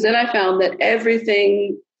 because then I found that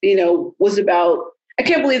everything, was about, I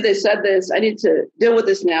can't believe they said this. I need to deal with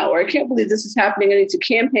this now. Or I can't believe this is happening. I need to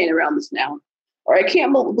campaign around this now. Or I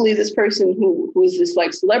can't believe this person who is this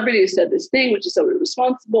like celebrity who said this thing, which is so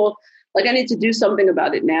irresponsible. Like, I need to do something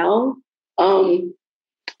about it now. And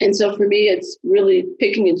so for me, it's really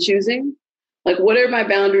picking and choosing. Like, what are my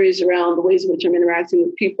boundaries around the ways in which I'm interacting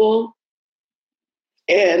with people?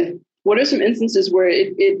 And what are some instances where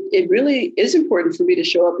it really is important for me to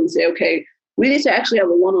show up and say, okay, we need to actually have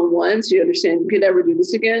a one-on-one so you understand you could never do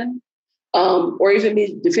this again. Or even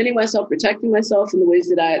me defending myself, protecting myself in the ways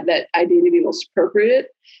that I deem to be most appropriate.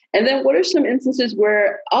 And then what are some instances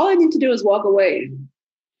where all I need to do is walk away?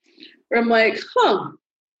 Where I'm like,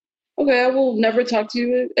 okay, I will never talk to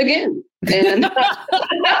you again. And I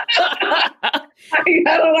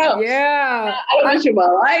don't know. Yeah. I don't want you in my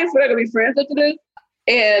life. We're not going to be friends after this.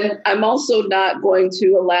 And I'm also not going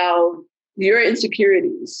to allow your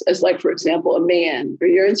insecurities as, like, for example, a man, or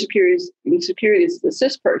your insecurities as a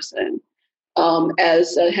cis person,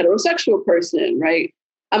 as a heterosexual person, right?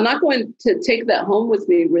 I'm not going to take that home with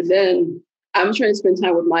me, where then I'm trying to spend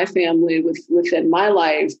time with my family within my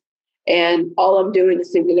life. And all I'm doing is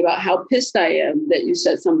thinking about how pissed I am that you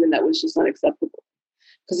said something that was just unacceptable.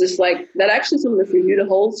 Because it's like, that actually is something for you to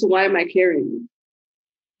hold. So why am I carrying?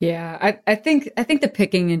 Yeah, I think the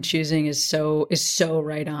picking and choosing is so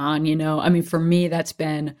right on, you know. I mean, for me, that's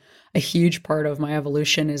been a huge part of my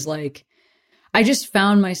evolution. Is like, I just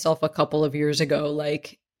found myself a couple of years ago,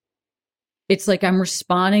 like, it's like I'm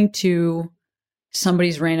responding to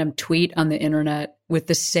somebody's random tweet on the internet with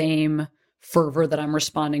the same fervor that I'm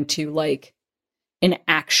responding to, like, an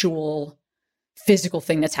actual physical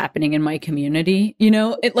thing that's happening in my community, you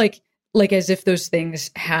know. It like as if those things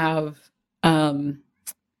have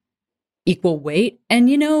equal weight. And,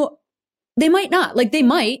 you know, they might not. Like, they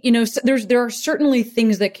might, you know, there are certainly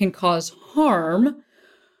things that can cause harm.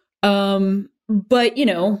 But, you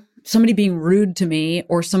know, somebody being rude to me,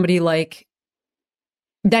 or somebody, like,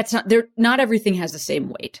 that's not everything has the same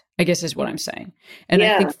weight, I guess is what I'm saying. And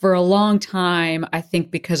I think for a long time, I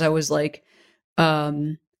think because I was like,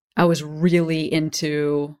 I was really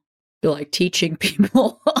into, like, teaching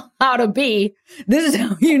people how to be, this is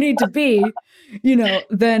how you need to be, you know,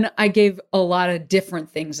 then I gave a lot of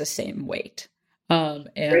different things the same weight.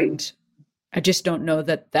 And I just don't know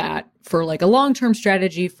that for, like, a long-term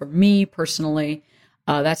strategy for me personally,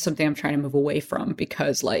 that's something I'm trying to move away from,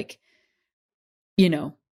 because, like, you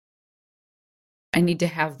know, I need to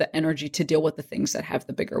have the energy to deal with the things that have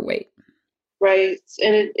the bigger weight. Right.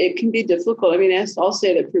 And it can be difficult. I mean, I'll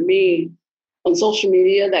say that for me, on social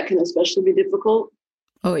media, that can especially be difficult.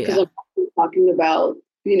 Oh, yeah. Because I'm talking about,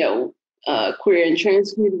 you know, queer and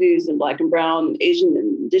trans communities, and Black and Brown and Asian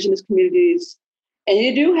and Indigenous communities. And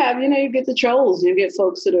you do have, you know, you get the trolls, you get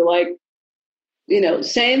folks that are like, you know,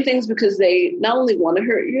 saying things because they not only want to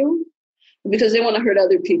hurt you, but because they want to hurt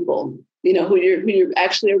other people, you know, who you're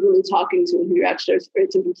actually are really talking to, and who you're actually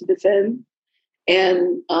attempting to defend.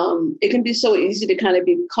 And it can be so easy to kind of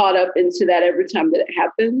be caught up into that every time that it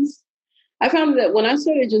happens. I found that when I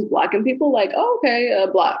started just blocking people, like, oh, okay,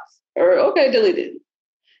 blocked, or okay, deleted.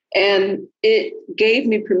 And it gave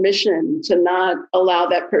me permission to not allow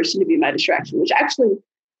that person to be my distraction, which actually,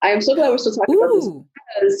 I am so glad we're still talking about this.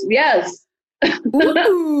 Because, yes.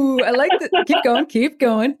 Ooh, I like that. Keep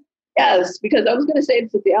going. Yes, because I was going to say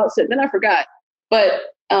this at the outset, then I forgot.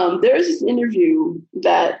 But there's this interview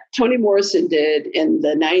that Toni Morrison did in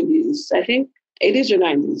the 90s, I think 80s or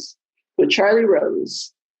 90s, with Charlie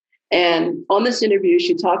Rose. And on this interview,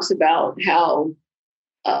 she talks about how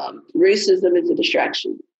racism is a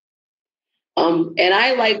distraction. And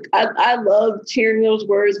I love hearing those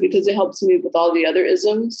words, because it helps me with all the other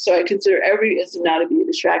isms. So I consider every ism now to be a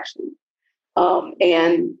distraction.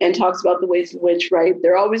 And talks about the ways in which, right,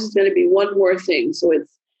 there always is going to be one more thing. So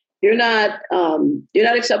it's, you're not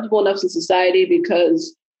acceptable enough in society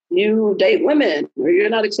because you date women, or you're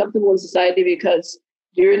not acceptable in society because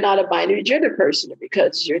you're not a binary gender person, or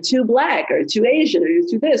because you're too Black, or too Asian, or you're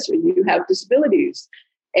too this, or you have disabilities.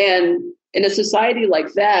 And in a society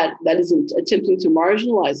like that is attempting to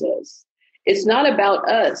marginalize us, it's not about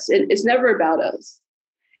us. It's never about us.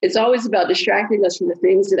 It's always about distracting us from the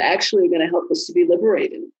things that actually are going to help us to be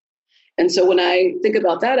liberated. And so when I think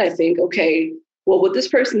about that, I think, okay, well, with this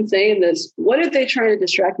person saying this, what are they trying to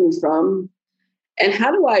distract me from? And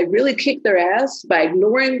how do I really kick their ass by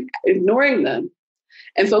ignoring them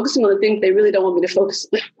and focusing on the things they really don't want me to focus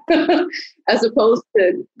on, as opposed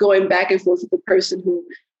to going back and forth with the person who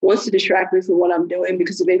wants to distract me from what I'm doing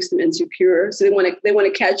because it makes them insecure. So they want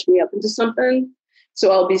to catch me up into something.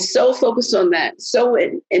 So I'll be so focused on that, so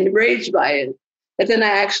enraged by it, that then I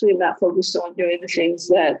actually am not focused on doing the things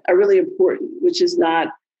that are really important, which is not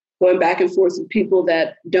going back and forth with people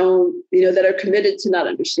that don't, you know, that are committed to not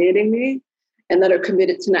understanding me, and that are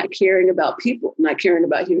committed to not caring about people, not caring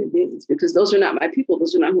about human beings, because those are not my people.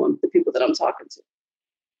 Those are not the people that I'm talking to.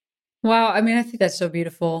 Wow. I mean, I think that's so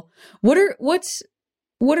beautiful. What are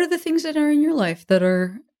the things that are in your life that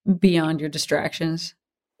are beyond your distractions?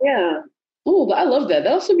 Yeah. Oh, I love that.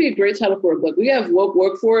 That also be a great title for a book. We have woke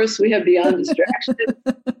workforce. We have beyond distraction.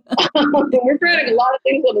 We're creating a lot of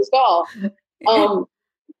things on this call.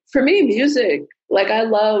 For me, music, like I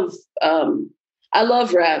love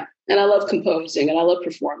rap, and I love composing, and I love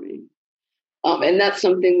performing. And that's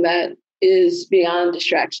something that is beyond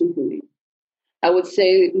distraction for me. I would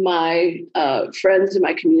say my friends in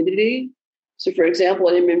my community. So, for example,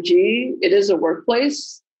 at MMG, it is a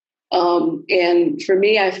workplace. And for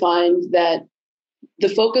me, I find that the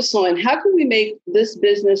focus on how can we make this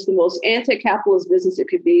business the most anti-capitalist business it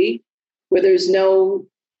could be, where there's no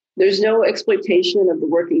exploitation of the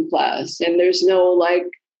working class, and there's no like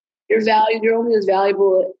you're only as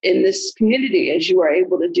valuable in this community as you are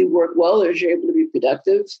able to do work well or as you're able to be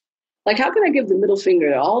productive. Like, how can I give the middle finger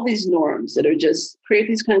to all these norms that are just create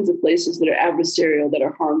these kinds of places that are adversarial, that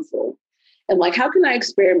are harmful? And like, how can I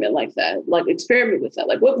experiment like that? Like, experiment with that.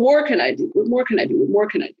 Like, what more can I do? What more can I do? What more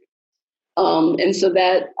can I do? And so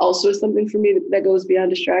that also is something for me that goes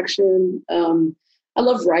beyond distraction. I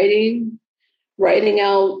love writing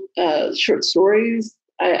out short stories.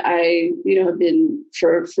 I have been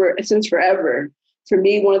for since forever. For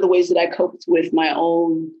me, one of the ways that I coped with my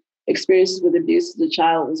own experiences with abuse as a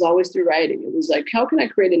child was always through writing. It was like, how can I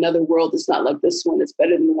create another world that's not like this one, that's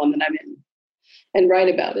better than the one that I'm in, and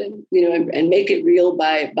write about it, and make it real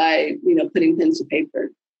by putting pen to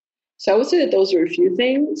paper. So I would say that those are a few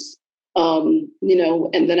things. And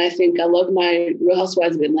then I think I love my Real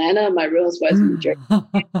Housewives of Atlanta, my Real Housewives of New Jersey.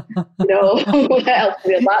 That helps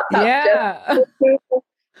me a lot. Yeah.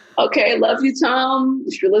 Okay, love you, Tom,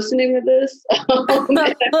 if you're listening to this.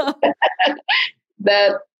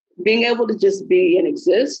 That being able to just be and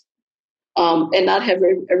exist, and not have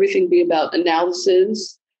everything be about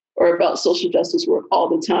analysis or about social justice work all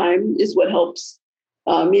the time is what helps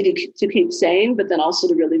me to keep sane, but then also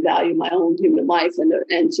to really value my own human life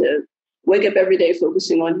and to wake up every day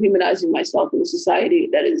focusing on humanizing myself in a society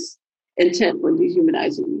that is intent on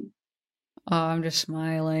dehumanizing me. Oh, I'm just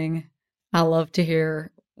smiling. I love to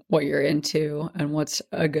hear what you're into and what's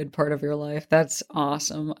a good part of your life. That's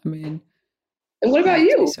awesome. I mean, and what about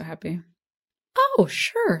you? So happy. Oh,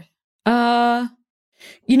 sure.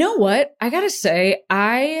 You know what? I gotta say,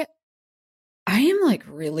 I am like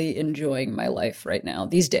really enjoying my life right now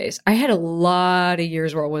these days. I had a lot of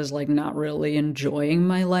years where I was like not really enjoying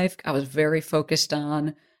my life. I was very focused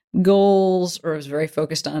on goals, or I was very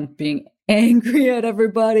focused on being angry at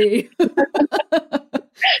everybody.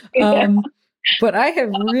 But I have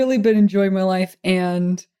really been enjoying my life.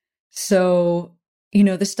 And so,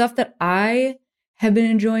 the stuff that I have been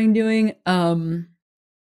enjoying doing,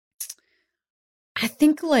 I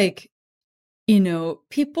think like,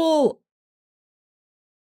 people,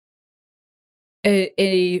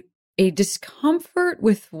 a discomfort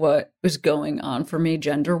with what was going on for me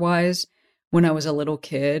gender-wise when I was a little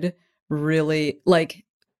kid, really like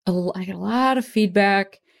I got a lot of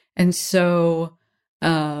feedback. And so,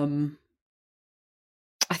 I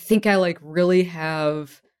think I like really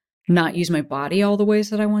have not used my body all the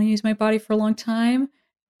ways that I want to use my body for a long time.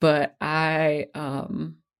 But I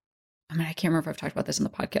can't remember if I've talked about this in the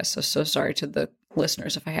podcast, so sorry to the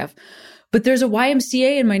listeners if I have. But there's a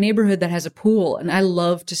YMCA in my neighborhood that has a pool, and I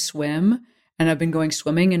love to swim. And I've been going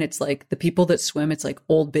swimming, and it's like the people that swim, it's like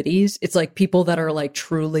old biddies. It's like people that are like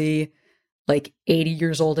truly like 80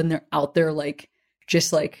 years old, and they're out there like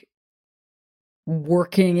just like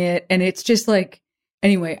working it. And it's just like,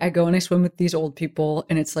 anyway, I go and I swim with these old people,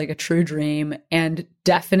 and it's like a true dream. And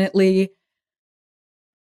definitely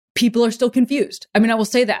people are still confused. I mean, I will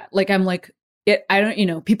say that. Like, I'm like,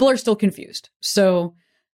 people are still confused. So,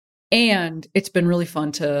 and it's been really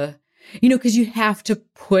fun to, because you have to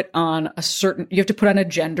put on a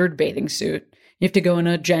gendered bathing suit. You have to go in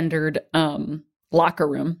a gendered locker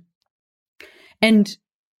room. And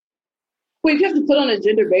wait, you have to put on a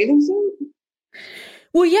gender bathing suit?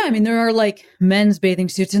 Well, yeah, I mean, there are like men's bathing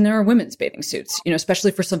suits and there are women's bathing suits,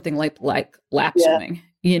 especially for something like lap swimming,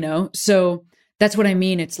 So that's what I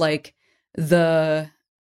mean. It's like it's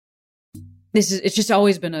just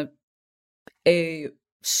always been a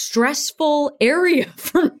stressful area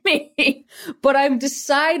for me, but I've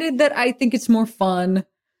decided that I think it's more fun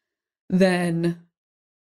than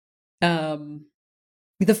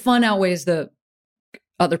the fun outweighs the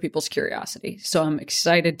other people's curiosity. So I'm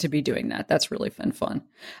excited to be doing that. That's really been fun.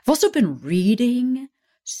 I've also been reading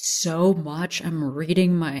so much. I'm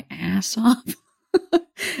reading my ass off.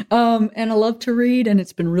 And I love to read, and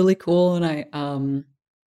it's been really cool. And I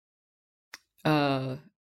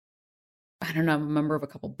don't know, I'm a member of a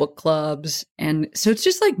couple book clubs. And so it's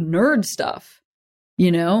just like nerd stuff,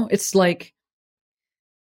 it's like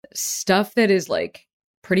stuff that is like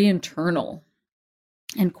pretty internal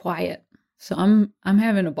and quiet. So I'm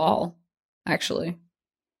having a ball, actually.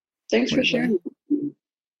 Thanks for sharing.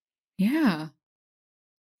 Yeah.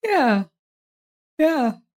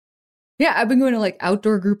 I've been going to like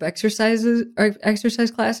outdoor group exercise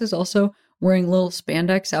classes, also wearing little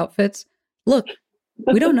spandex outfits. Look,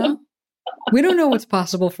 we don't know. We don't know what's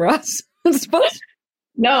possible for us. It's supposed,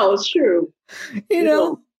 No, it's true. you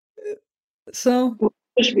know. So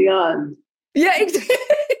Push beyond. yeah,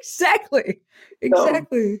 exactly.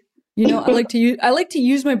 Exactly. You know, I like to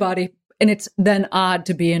use my body, and it's then odd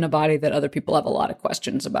to be in a body that other people have a lot of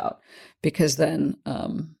questions about, because then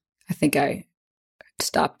I think I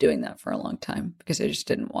stopped doing that for a long time because I just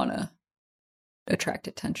didn't want to attract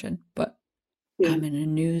attention. But I'm in a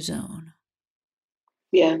new zone.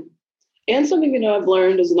 Yeah. And something, I've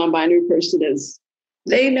learned as a non-binary person is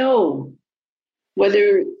they know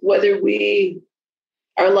whether we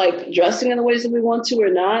are like dressing in the ways that we want to or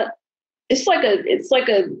not. It's like a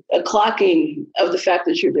clocking of the fact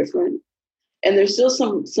that you're different. And there's still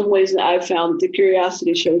some ways that I've found the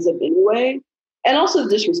curiosity shows up anyway, and also the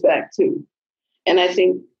disrespect too. And I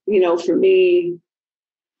think, for me,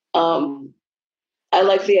 I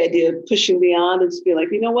like the idea of pushing beyond and just be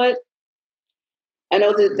like, you know what? I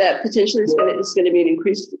know that potentially is going to be an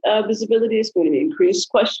increased visibility. It's going to be increased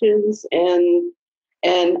questions, and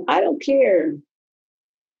I don't care,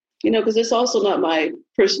 because it's also not my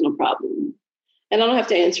personal problem, and I don't have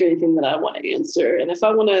to answer anything that I want to answer. And if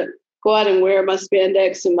I want to go out and wear my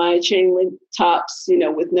spandex and my chain link tops,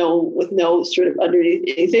 with no sort of underneath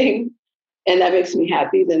anything, and that makes me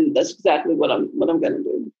happy, then that's exactly what I'm going to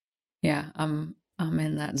do. Yeah, I'm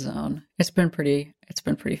in that zone. It's been pretty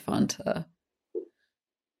fun to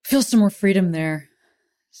feel some more freedom there.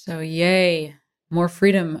 So yay, more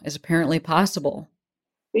freedom is apparently possible.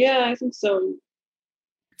 Yeah, I think so.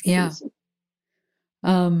 Yeah.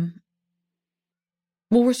 Well,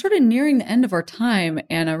 we're sort of nearing the end of our time,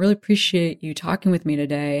 and I really appreciate you talking with me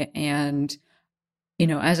today. And,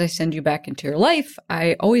 as I send you back into your life,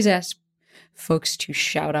 I always ask folks to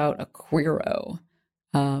shout out a queero,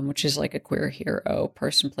 which is like a queer hero,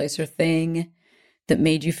 person, place, or thing that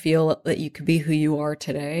made you feel that you could be who you are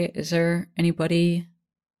today. Is there anybody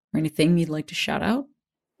or anything you'd like to shout out?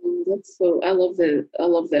 I love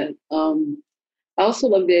that. I also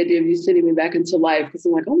love the idea of you sending me back into life, because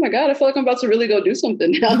I'm like, oh my God, I feel like I'm about to really go do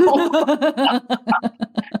something now. I'm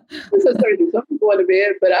starting to do something going to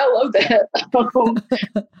bed, but I love that.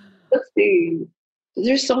 Let's see.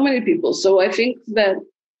 There's so many people. So I think that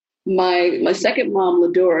my second mom,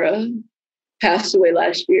 Ladora, passed away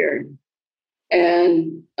last year.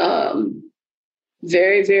 And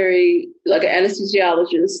very, very, like an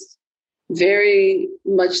anesthesiologist, very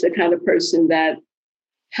much the kind of person that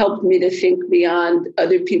helped me to think beyond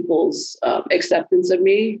other people's acceptance of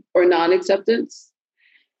me or non-acceptance,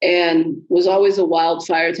 and was always a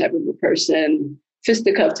wildfire type of a person,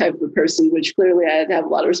 fisticuff type of a person, which clearly I have a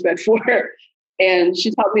lot of respect for. And she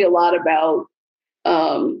taught me a lot about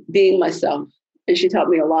being myself. And she taught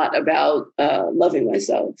me a lot about loving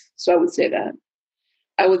myself. So I would say that.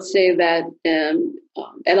 I would say that, and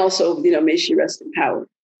also, may she rest in power.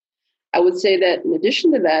 I would say that in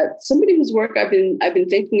addition to that, somebody whose work I've been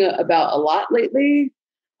thinking about a lot lately,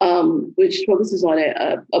 which focuses on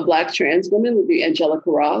a Black trans woman, would be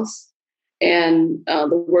Angelica Ross, and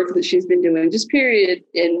the work that she's been doing, just period,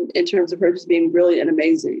 in terms of her just being brilliant and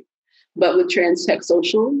amazing, but with trans tech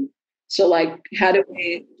social. So like, how do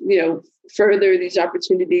we, further these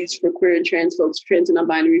opportunities for queer and trans folks, trans and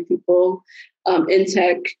non-binary people in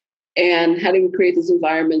tech? And how do we create these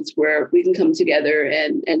environments where we can come together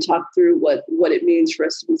and talk through what it means for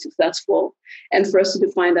us to be successful and for us to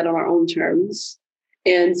define that on our own terms?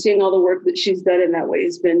 And seeing all the work that she's done in that way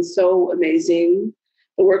has been so amazing.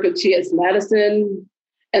 The work of T.S. Madison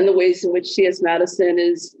and the ways in which T.S. Madison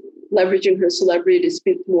is leveraging her celebrity to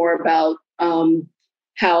speak more about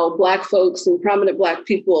how Black folks and prominent Black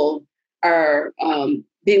people are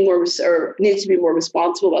being more or need to be more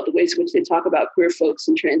responsible about the ways in which they talk about queer folks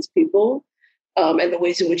and trans people, and the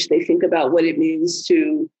ways in which they think about what it means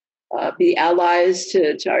to be allies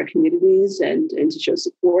to our communities and to show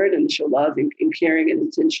support and show love and caring and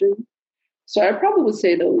attention. So I probably would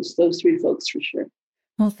say those three folks for sure.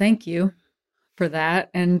 Well, thank you for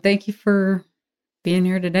that. And thank you for being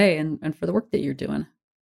here today and for the work that you're doing.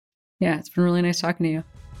 Yeah, it's been really nice talking to you.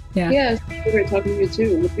 Yeah, it's been great talking to you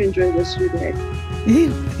too. Hope you enjoy the rest of your day.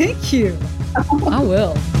 Thank you. I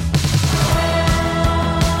will.